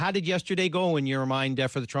How did yesterday go in your mind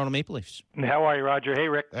for the Toronto Maple Leafs? How are you, Roger? Hey,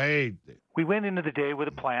 Rick. Hey. We went into the day with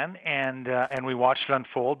a plan, and we watched it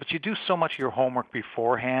unfold. But you do so much of your homework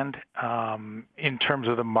beforehand in terms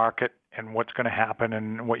of the market and what's going to happen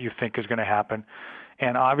and what you think is going to happen.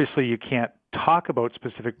 And obviously, you can't talk about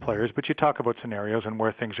specific players, but you talk about scenarios and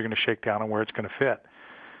where things are going to shake down and where it's going to fit.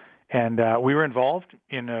 And we were involved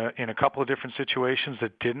in a couple of different situations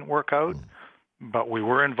that didn't work out, but we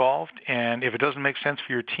were involved. And if it doesn't make sense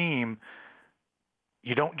for your team,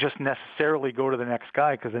 you don't just necessarily go to the next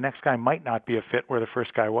guy, because the next guy might not be a fit where the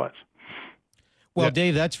first guy was. Well, yeah.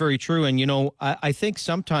 Dave, that's very true. And, I think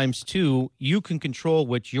sometimes, too, you can control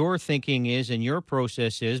what your thinking is and your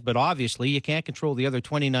process is, but obviously you can't control the other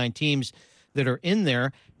 29 teams that are in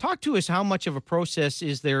there. Talk to us, how much of a process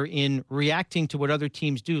is there in reacting to what other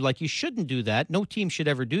teams do? Like, you shouldn't do that. No team should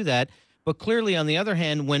ever do that. But clearly, on the other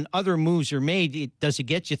hand, when other moves are made, does it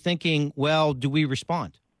get you thinking, well, do we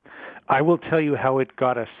respond? I will tell you how it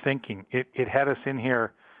got us thinking. It had us in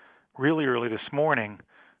here really early this morning,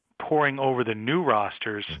 poring over the new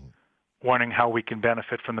rosters, wondering how we can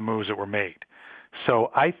benefit from the moves that were made.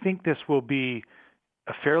 So I think this will be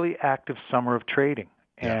a fairly active summer of trading.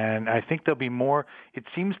 And I think there'll be more. It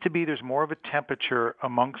seems to be there's more of a temperature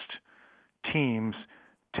amongst teams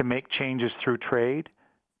to make changes through trade,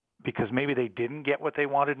 because maybe they didn't get what they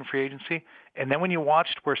wanted in free agency. And then when you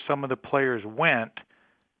watched where some of the players went,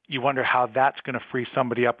 you wonder how that's going to free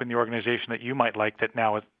somebody up in the organization that you might like that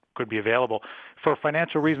now could be available for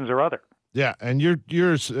financial reasons or other. Yeah, and you're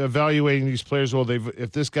evaluating these players. Well,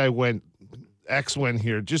 if this guy went, X went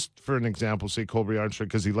here, just for an example, say Colby Armstrong,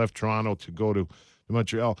 because he left Toronto to go to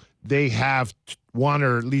Montreal, they have one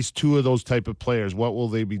or at least two of those type of players. What will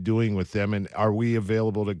they be doing with them, and are we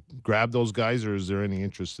available to grab those guys, or is there any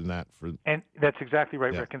interest in that? And that's exactly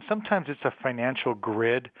right, Rick. And sometimes it's a financial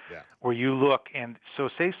grid where you look, and so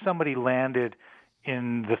say somebody landed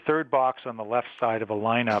in the third box on the left side of a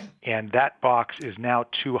lineup, and that box is now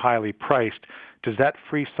too highly priced. Does that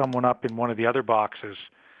free someone up in one of the other boxes,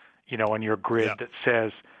 on your grid that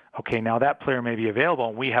says, okay, now that player may be available,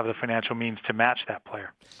 and we have the financial means to match that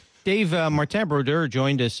player? Dave, Martin Brodeur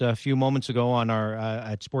joined us a few moments ago on our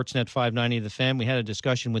at Sportsnet 590 The Fan. We had a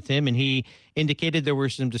discussion with him, and he indicated there were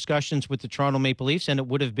some discussions with the Toronto Maple Leafs, and it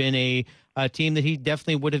would have been a team that he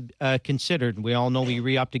definitely would have considered. We all know he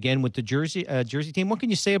re-upped again with the Jersey team. What can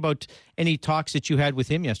you say about any talks that you had with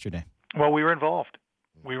him yesterday? Well, we were involved.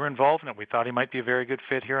 We were involved in it. We thought he might be a very good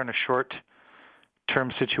fit here in a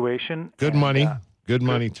short-term situation. Good money. Good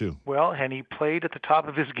money, too. Well, and he played at the top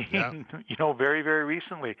of his game, very, very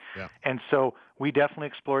recently. Yeah. And so we definitely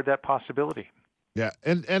explored that possibility. Yeah.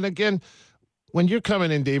 And again, when you're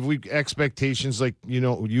coming in, Dave, expectations, like,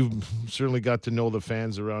 you've certainly got to know the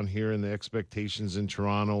fans around here and the expectations in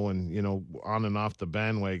Toronto and, on and off the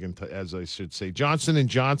bandwagon, as I should say. Johnson &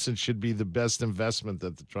 Johnson should be the best investment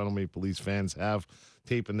that the Toronto Maple Leafs fans have,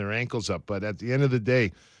 taping their ankles up. But at the end of the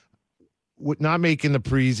day, not making the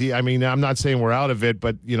Parise. I mean, I'm not saying we're out of it,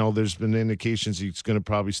 but, there's been indications he's going to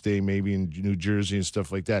probably stay maybe in New Jersey and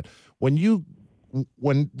stuff like that.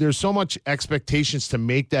 When there's so much expectations to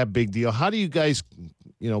make that big deal, how do you guys,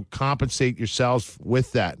 compensate yourselves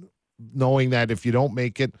with that, knowing that if you don't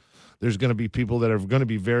make it, there's going to be people that are going to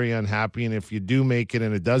be very unhappy, and if you do make it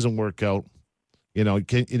and it doesn't work out,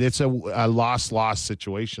 it's a loss-loss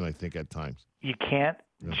situation, I think, at times. You can't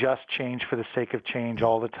just change for the sake of change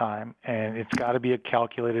all the time, and it's got to be a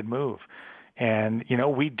calculated move. And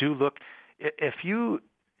we do look. It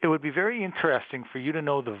would be very interesting for you to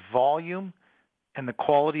know the volume and the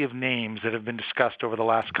quality of names that have been discussed over the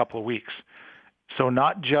last couple of weeks. So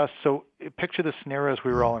picture the scenarios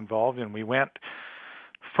we were all involved in. We went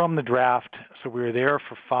from the draft, so we were there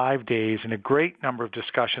for 5 days, and a great number of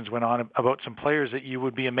discussions went on about some players that you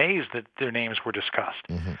would be amazed that their names were discussed.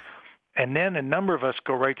 Mm-hmm. And then a number of us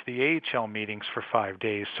go right to the AHL meetings for 5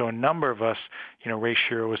 days. So a number of us, Ray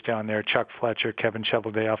Shero was down there, Chuck Fletcher, Kevin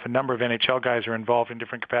Cheveldayoff, a number of NHL guys are involved in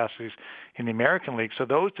different capacities in the American League. So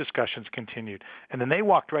those discussions continued. And then they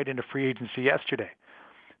walked right into free agency yesterday.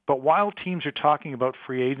 But while teams are talking about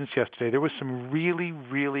free agents yesterday, there was some really,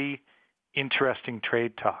 really interesting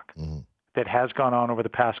trade talk that has gone on over the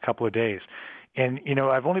past couple of days. And,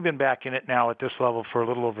 I've only been back in it now at this level for a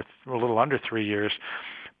little under 3 years.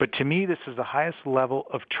 But to me, this is the highest level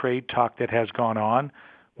of trade talk that has gone on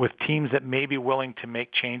with teams that may be willing to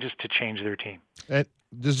make changes to change their team. And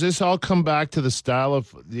does this all come back to the style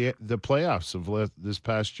of the playoffs of this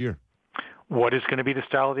past year? What is going to be the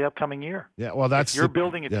style of the upcoming year? Yeah, well, that's if you're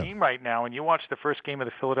building a team right now, and you watch the first game of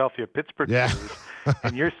the Philadelphia-Pittsburgh series,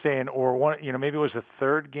 and you're saying, maybe it was the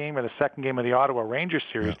third game or the second game of the Ottawa Rangers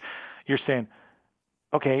series, you're saying,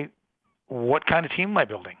 okay, what kind of team am I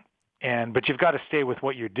building? But you've got to stay with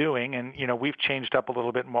what you're doing. And, we've changed up a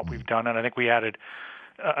little bit in what we've done. And I think we added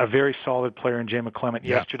a very solid player in Jay McClement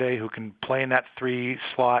yesterday who can play in that 3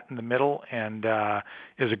 slot in the middle and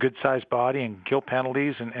is a good-sized body and kill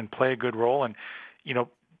penalties and play a good role. And,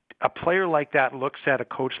 a player like that looks at a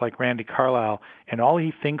coach like Randy Carlyle, and all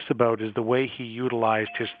he thinks about is the way he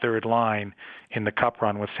utilized his third line in the Cup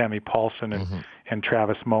run with Sammy Paulson and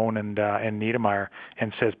Travis Moan and Niedermayer,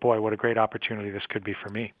 and says, boy, what a great opportunity this could be for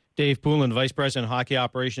me. Dave Poulin, Vice President of Hockey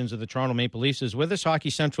Operations of the Toronto Maple Leafs, is with us.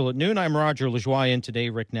 Hockey Central at noon. I'm Roger Lajoie, and today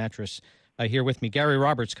Rick Nattrass here with me. Gary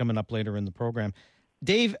Roberts coming up later in the program.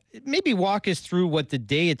 Dave, maybe walk us through what the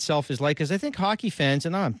day itself is like, because I think hockey fans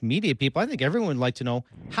and media people, I think everyone would like to know,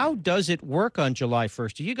 how does it work on July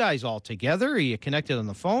 1st? Are you guys all together? Are you connected on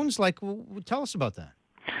the phones? Tell us about that.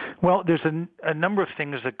 Well, there's a number of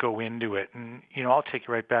things that go into it. And, I'll take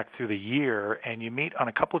you right back through the year, and you meet on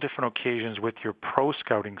a couple of different occasions with your pro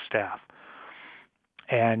scouting staff.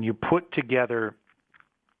 And you put together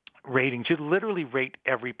ratings. You literally rate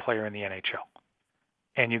every player in the NHL.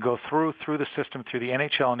 And you go through the system, through the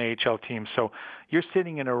NHL and AHL teams. So you're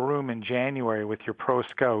sitting in a room in January with your pro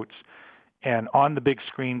scouts, and on the big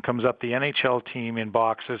screen comes up the NHL team in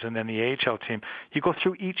boxes and then the AHL team. You go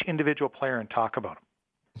through each individual player and talk about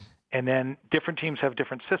them. And then different teams have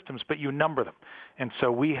different systems, but you number them. And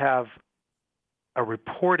so we have a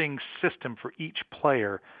reporting system for each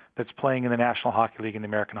player that's playing in the National Hockey League and the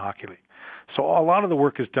American Hockey League. So a lot of the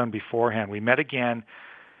work is done beforehand. We met again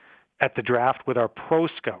at the draft with our pro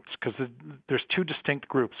scouts, because there's 2 distinct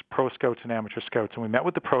groups, pro scouts and amateur scouts. And we met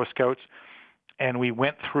with the pro scouts, and we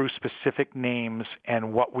went through specific names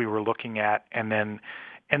and what we were looking at. And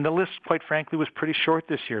the list, quite frankly, was pretty short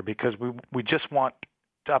this year, because we just want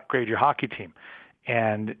to upgrade your hockey team.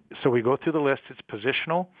 And so we go through the list. It's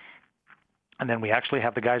positional. And then we actually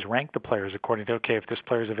have the guys rank the players according to, okay, if this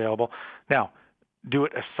player is available. Now, do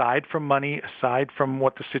it aside from money, aside from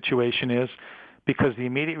what the situation is, because the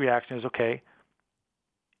immediate reaction is, okay,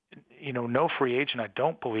 no free agent, I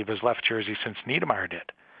don't believe, has left Jersey since Niedermayer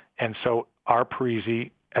did. And so our Parise,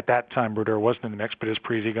 at that time, Brodeur wasn't in the mix, but is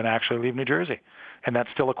Parise going to actually leave New Jersey? And that's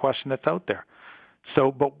still a question that's out there.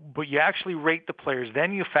 So, but you actually rate the players,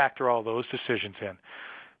 then you factor all those decisions in.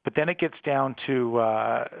 But then it gets down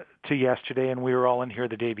to yesterday, and we were all in here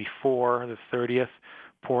the day before, the 30th,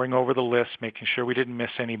 poring over the list, making sure we didn't miss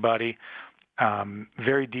anybody.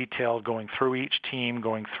 Very detailed, going through each team,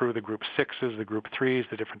 going through the group 6s, the group 3s,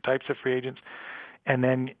 the different types of free agents. And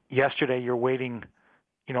then yesterday you're waiting,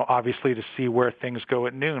 obviously to see where things go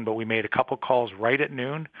at noon. But we made a couple calls right at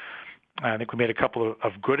noon. I think we made a couple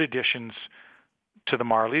of good additions to the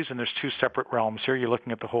Marlies, and there's 2 separate realms here. You're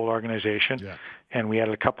looking at the whole organization. Yeah. And we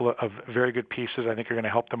added a couple of very good pieces I think are going to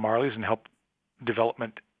help the Marlies and help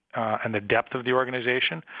development and the depth of the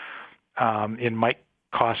organization in Mike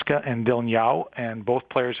Koska and Dylan Yao, and both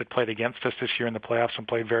players had played against us this year in the playoffs and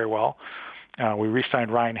played very well. We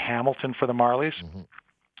re-signed Ryan Hamilton for the Marlies,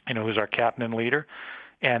 who's our captain and leader.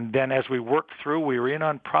 And then as we worked through, we were in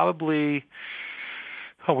on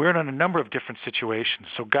a number of different situations.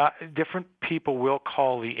 So different people will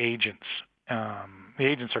call the agents. The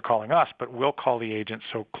agents are calling us, but we'll call the agents.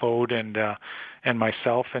 So Claude and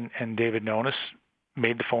myself and David Nonis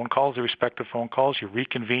made the phone calls, the respective phone calls. You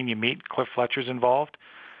reconvene, you meet. Cliff Fletcher's involved.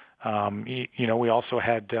 We also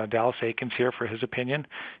had Dallas Aikens here for his opinion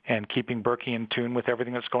and keeping Berkey in tune with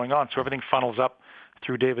everything that's going on. So everything funnels up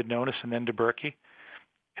through David Nonis and then to Berkey,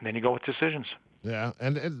 and then you go with decisions. Yeah,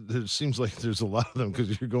 and it seems like there's a lot of them,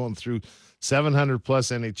 because you're going through 700 plus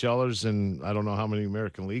NHLers, and I don't know how many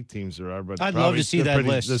American League teams there are, but I'd love to see that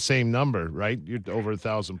list. The same number, right? You're over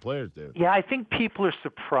 1,000 players there. Yeah, I think people are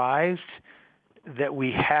surprised that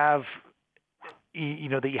we have,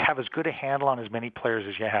 that you have as good a handle on as many players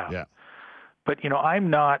as you have. Yeah. But, I'm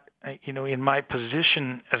not, in my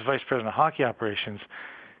position as Vice President of Hockey Operations,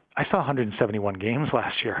 I saw 171 games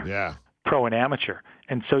last year. Yeah. Pro and amateur.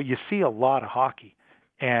 And so you see a lot of hockey.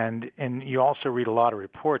 And you also read a lot of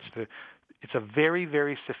reports. It's a very,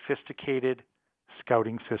 very sophisticated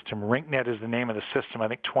scouting system. RinkNet is the name of the system. I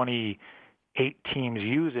think 28 teams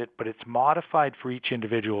use it, but it's modified for each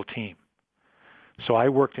individual team. So I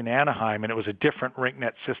worked in Anaheim, and it was a different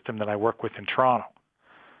RinkNet system than I work with in Toronto.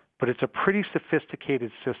 But it's a pretty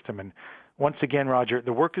sophisticated system. And once again, Roger,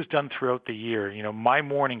 the work is done throughout the year. My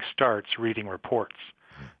morning starts reading reports.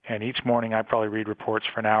 And each morning I probably read reports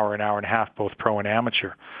for an hour and a half, both pro and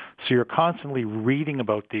amateur. So you're constantly reading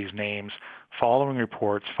about these names, following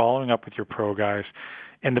reports, following up with your pro guys.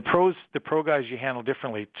 And the pro guys you handle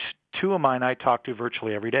differently. 2 of mine I talk to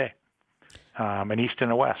virtually every day, an East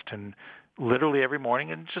and a West. And literally every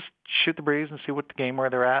morning and just shoot the breeze and see what the game, where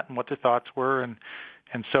they're at and what their thoughts were.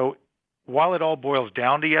 And so while it all boils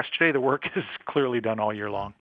down to yesterday, the work is clearly done all year long.